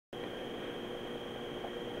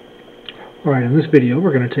Alright, in this video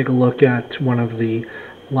we're going to take a look at one of the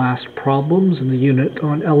last problems in the unit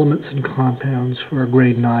on elements and compounds for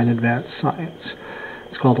grade 9 advanced science.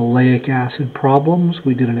 It's called oleic acid problems.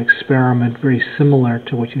 We did an experiment very similar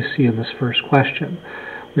to what you see in this first question.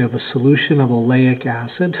 We have a solution of oleic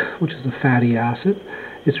acid, which is a fatty acid.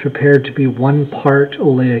 It's prepared to be 1 part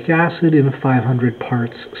oleic acid in a 500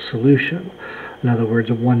 parts solution. In other words,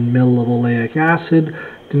 1 ml of oleic acid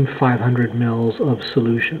in 500 ml of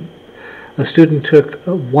solution. A student took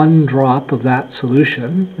 1 drop of that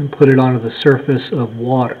solution and put it onto the surface of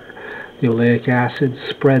water. The oleic acid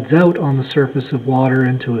spreads out on the surface of water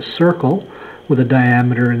into a circle with a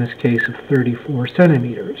diameter, in this case, of 34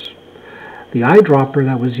 centimeters. The eyedropper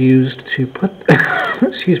that was used to put,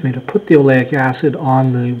 the oleic acid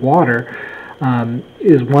on the water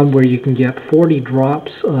is one where you can get 40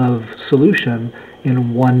 drops of solution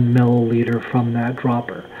in 1 milliliter from that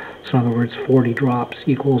dropper. So in other words, 40 drops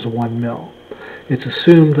equals 1 ml. It's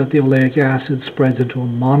assumed that the oleic acid spreads into a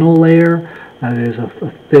monolayer, that is a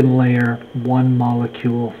thin layer, 1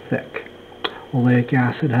 molecule thick. Oleic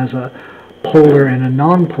acid has a polar and a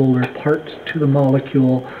nonpolar part to the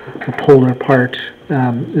molecule. The polar part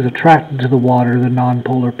is attracted to the water, the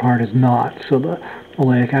nonpolar part is not. So the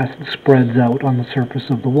oleic acid spreads out on the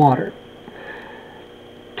surface of the water.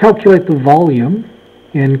 Calculate the volume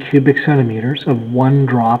in cubic centimeters of 1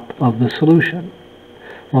 drop of the solution.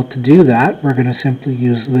 Well, to do that, we're going to simply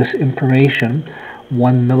use this information.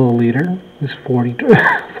 1 milliliter is 40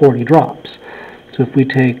 drops. So if we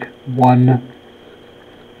take 1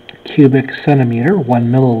 cubic centimeter,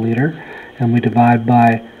 1 milliliter, and we divide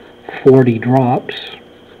by 40 drops,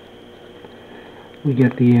 we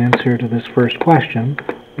get the answer to this first question.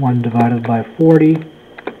 1 divided by 40,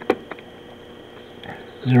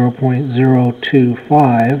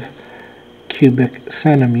 0.025 cubic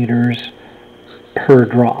centimeters per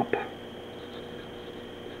drop.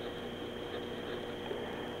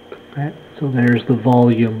 Right, so there's the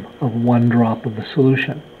volume of 1 drop of the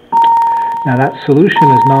solution. Now that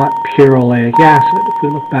solution is not pure oleic acid. If we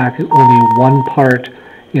look back at only 1 part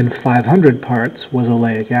in 500 parts was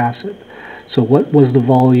oleic acid. So what was the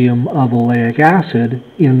volume of oleic acid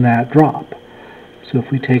in that drop? So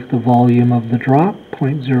if we take the volume of the drop,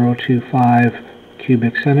 0.025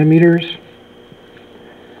 cubic centimeters,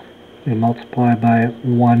 we multiply by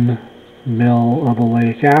 1 ml of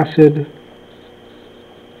oleic acid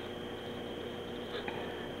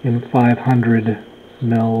in 500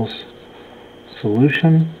 ml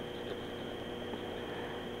solution,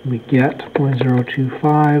 we get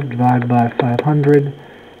 0.025 divided by 500,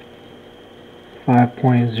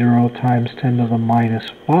 5.0 times 10 to the minus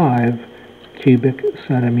 5 cubic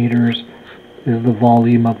centimeters is the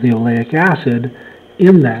volume of the oleic acid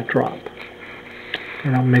in that drop.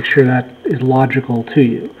 And I'll make sure that is logical to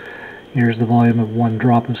you. Here's the volume of 1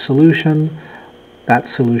 drop of solution. That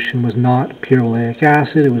solution was not pure oleic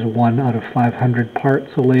acid. It was 1 out of 500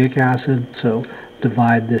 parts oleic acid. So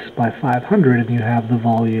divide this by 500 and you have the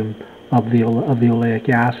volume of the oleic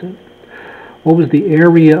acid. What was the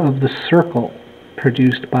area of the circle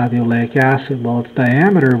produced by the oleic acid? Well, its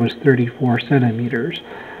diameter was 34 centimeters.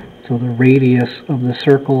 So the radius of the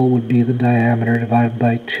circle would be the diameter divided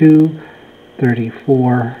by 2.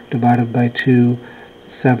 34 divided by 2,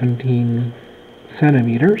 17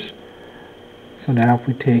 centimeters. So now if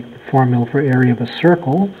we take the formula for area of a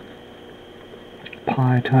circle,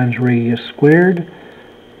 pi times radius squared,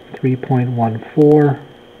 3.14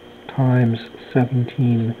 times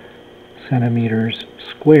 17 centimeters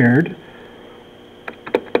squared,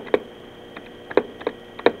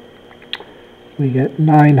 we get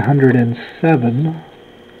 907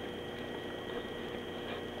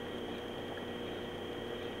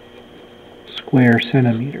 square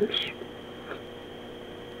centimeters.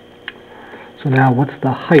 So now what's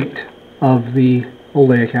the height of the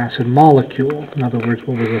oleic acid molecule? In other words,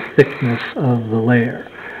 what was the thickness of the layer?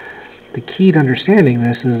 The key to understanding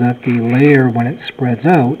this is that the layer, when it spreads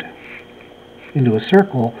out into a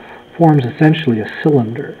circle, forms essentially a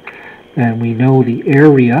cylinder. And we know the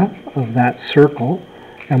area of that circle,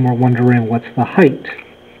 and we're wondering what's the height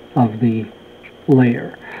of the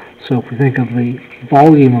layer. So if we think of the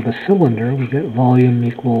volume of a cylinder, we get volume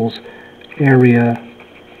equals area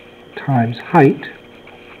times height,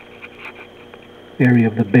 area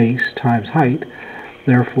of the base times height.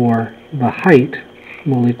 Therefore, the height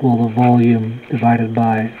will equal the volume divided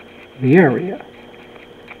by the area.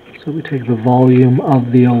 So we take the volume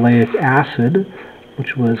of the oleic acid,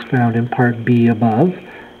 which was found in part B above,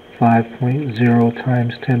 5.0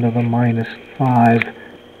 times 10 to the minus 5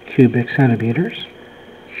 cubic centimeters,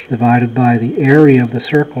 divided by the area of the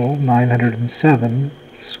circle, 907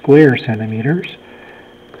 square centimeters.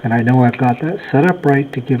 And I know I've got that set up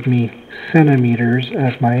right to give me centimeters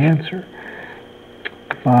as my answer.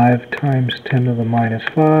 5 times 10 to the minus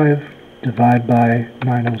 5 divided by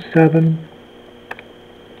 907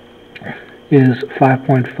 is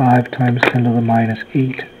 5.5 times 10 to the minus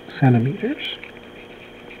 8 centimeters.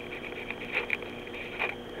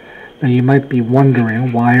 Now you might be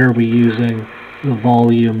wondering, why are we using the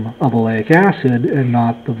volume of oleic acid and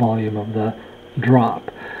not the volume of the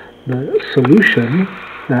drop? The solution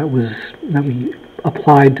that we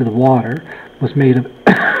applied to the water was made of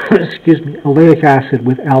excuse me, oleic acid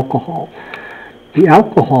with alcohol. The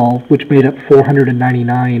alcohol, which made up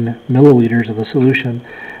 499 milliliters of the solution,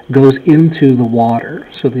 goes into the water.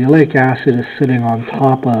 So the oleic acid is sitting on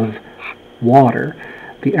top of water.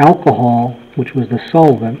 The alcohol, which was the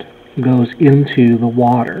solvent, goes into the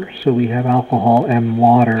water. So we have alcohol and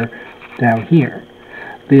water down here.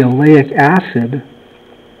 The oleic acid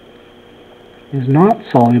is not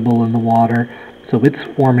soluble in the water, so it's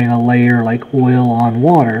forming a layer like oil on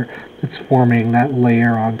water. It's forming that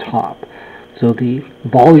layer on top. So the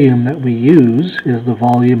volume that we use is the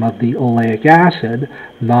volume of the oleic acid,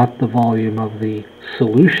 not the volume of the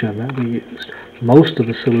solution that we used. Most of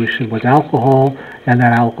the solution was alcohol, and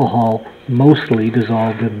that alcohol mostly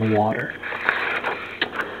dissolved in the water.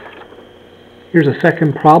 Here's a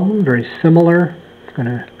second problem, very similar. I'm going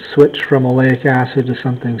to switch from oleic acid to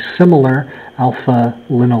something similar,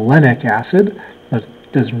 alpha-linolenic acid, but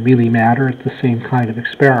it doesn't really matter, it's the same kind of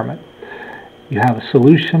experiment. You have a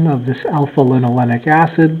solution of this alpha-linolenic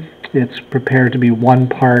acid. It's prepared to be 1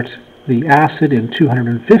 part the acid in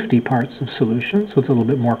 250 parts of solution, so it's a little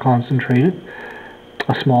bit more concentrated.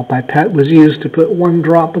 A small pipette was used to put 1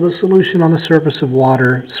 drop of the solution on the surface of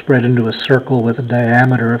water, spread into a circle with a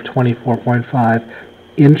diameter of 24.5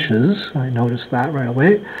 inches. I noticed that right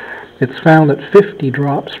away. It's found that 50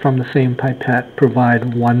 drops from the same pipette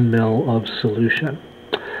provide 1 ml of solution.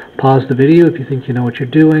 Pause the video if you think you know what you're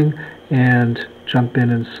doing and jump in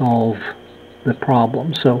and solve the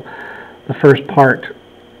problem. So the first part,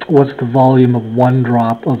 what's the volume of 1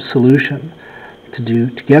 drop of solution? To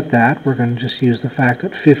get that, we're going to just use the fact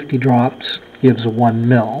that 50 drops gives 1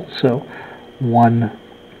 ml. So 1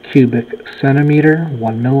 cubic centimeter,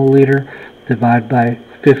 1 milliliter, divided by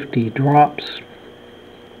 50 drops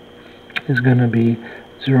is going to be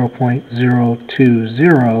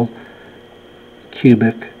 0.020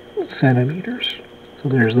 cubic centimeters. So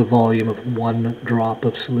there's the volume of 1 drop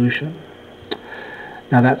of solution.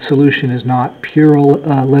 Now that solution is not pure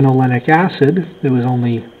linolenic acid. There was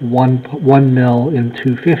only 1 ml in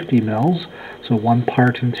 250 mLs, so 1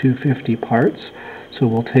 part in 250 parts. So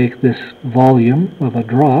we'll take this volume of a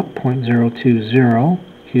drop, 0.020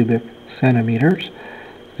 cubic centimeters,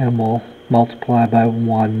 and we'll multiply by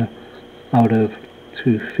 1 out of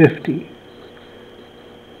 250.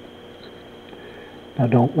 Now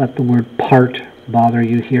don't let the word part bother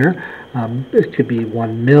you here. It could be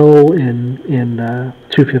 1 ml in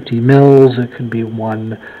 250 mils. It could be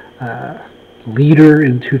 1 liter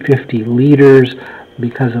in 250 liters.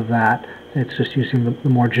 Because of that, it's just using the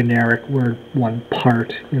more generic word 1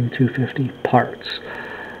 part in 250 parts.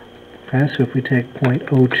 Okay, so if we take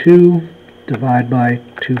 0.02 divide by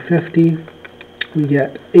 250, we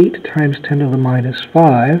get 8 times 10 to the minus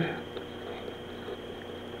 5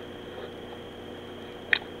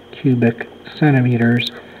 cubic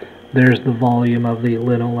centimeters. There's the volume of the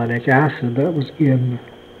linolenic acid that was in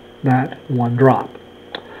that 1 drop.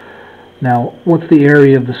 Now, what's the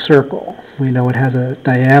area of the circle? We know it has a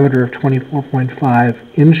diameter of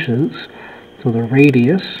 24.5 inches, so the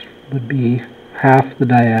radius would be half the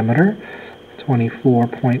diameter,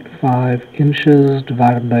 24.5 inches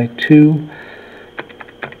divided by 2,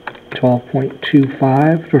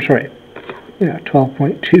 12.25, or sorry, yeah,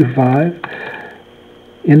 12.25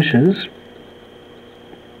 inches.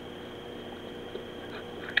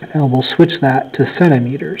 Now we'll switch that to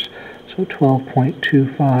centimeters. So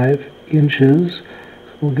 12.25 inches.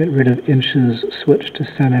 We'll get rid of inches, switch to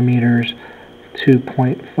centimeters.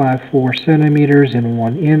 2.54 centimeters in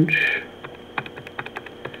 1 inch.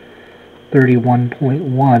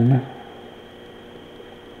 31.1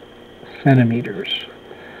 centimeters.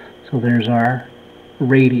 So there's our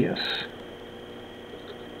radius.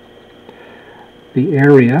 The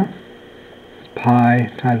area,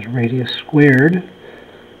 pi times radius squared,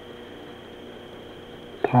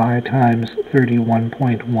 pi times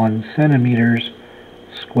 31.1 centimeters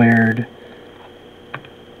squared.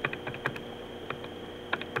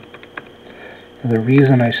 The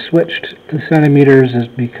reason I switched to centimeters is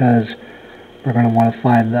because we're going to want to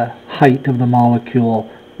find the height of the molecule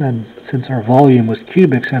then since our volume was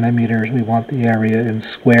cubic centimeters, we want the area in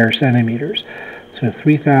square centimeters. So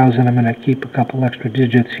 3,000, I'm going to keep a couple extra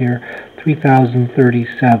digits here,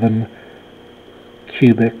 3,037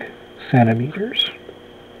 cubic centimeters.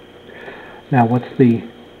 Now what's the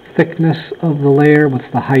thickness of the layer?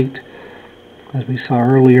 What's the height? As we saw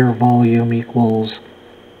earlier, volume equals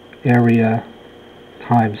area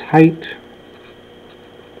times height.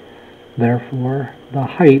 Therefore, the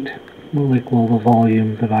height will equal the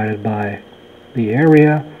volume divided by the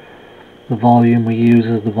area. The volume we use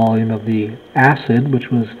is the volume of the acid, which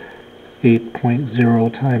was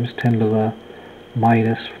 8.0 times 10 to the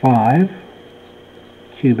minus 5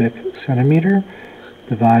 cubic centimeter,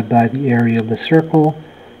 divided by the area of the circle,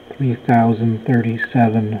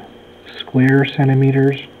 3,037 square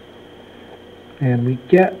centimeters, and we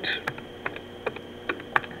get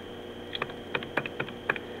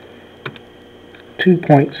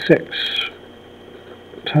 2.6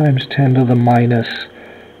 times 10 to the minus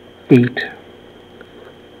 8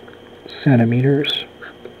 centimeters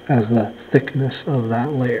as the thickness of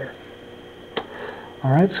that layer.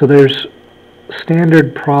 Alright, so there's a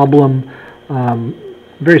standard problem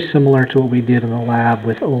very similar to what we did in the lab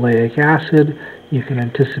with oleic acid. You can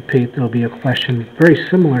anticipate there'll be a question very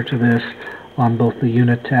similar to this on both the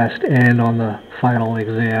unit test and on the final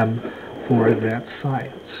exam for advanced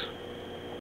science.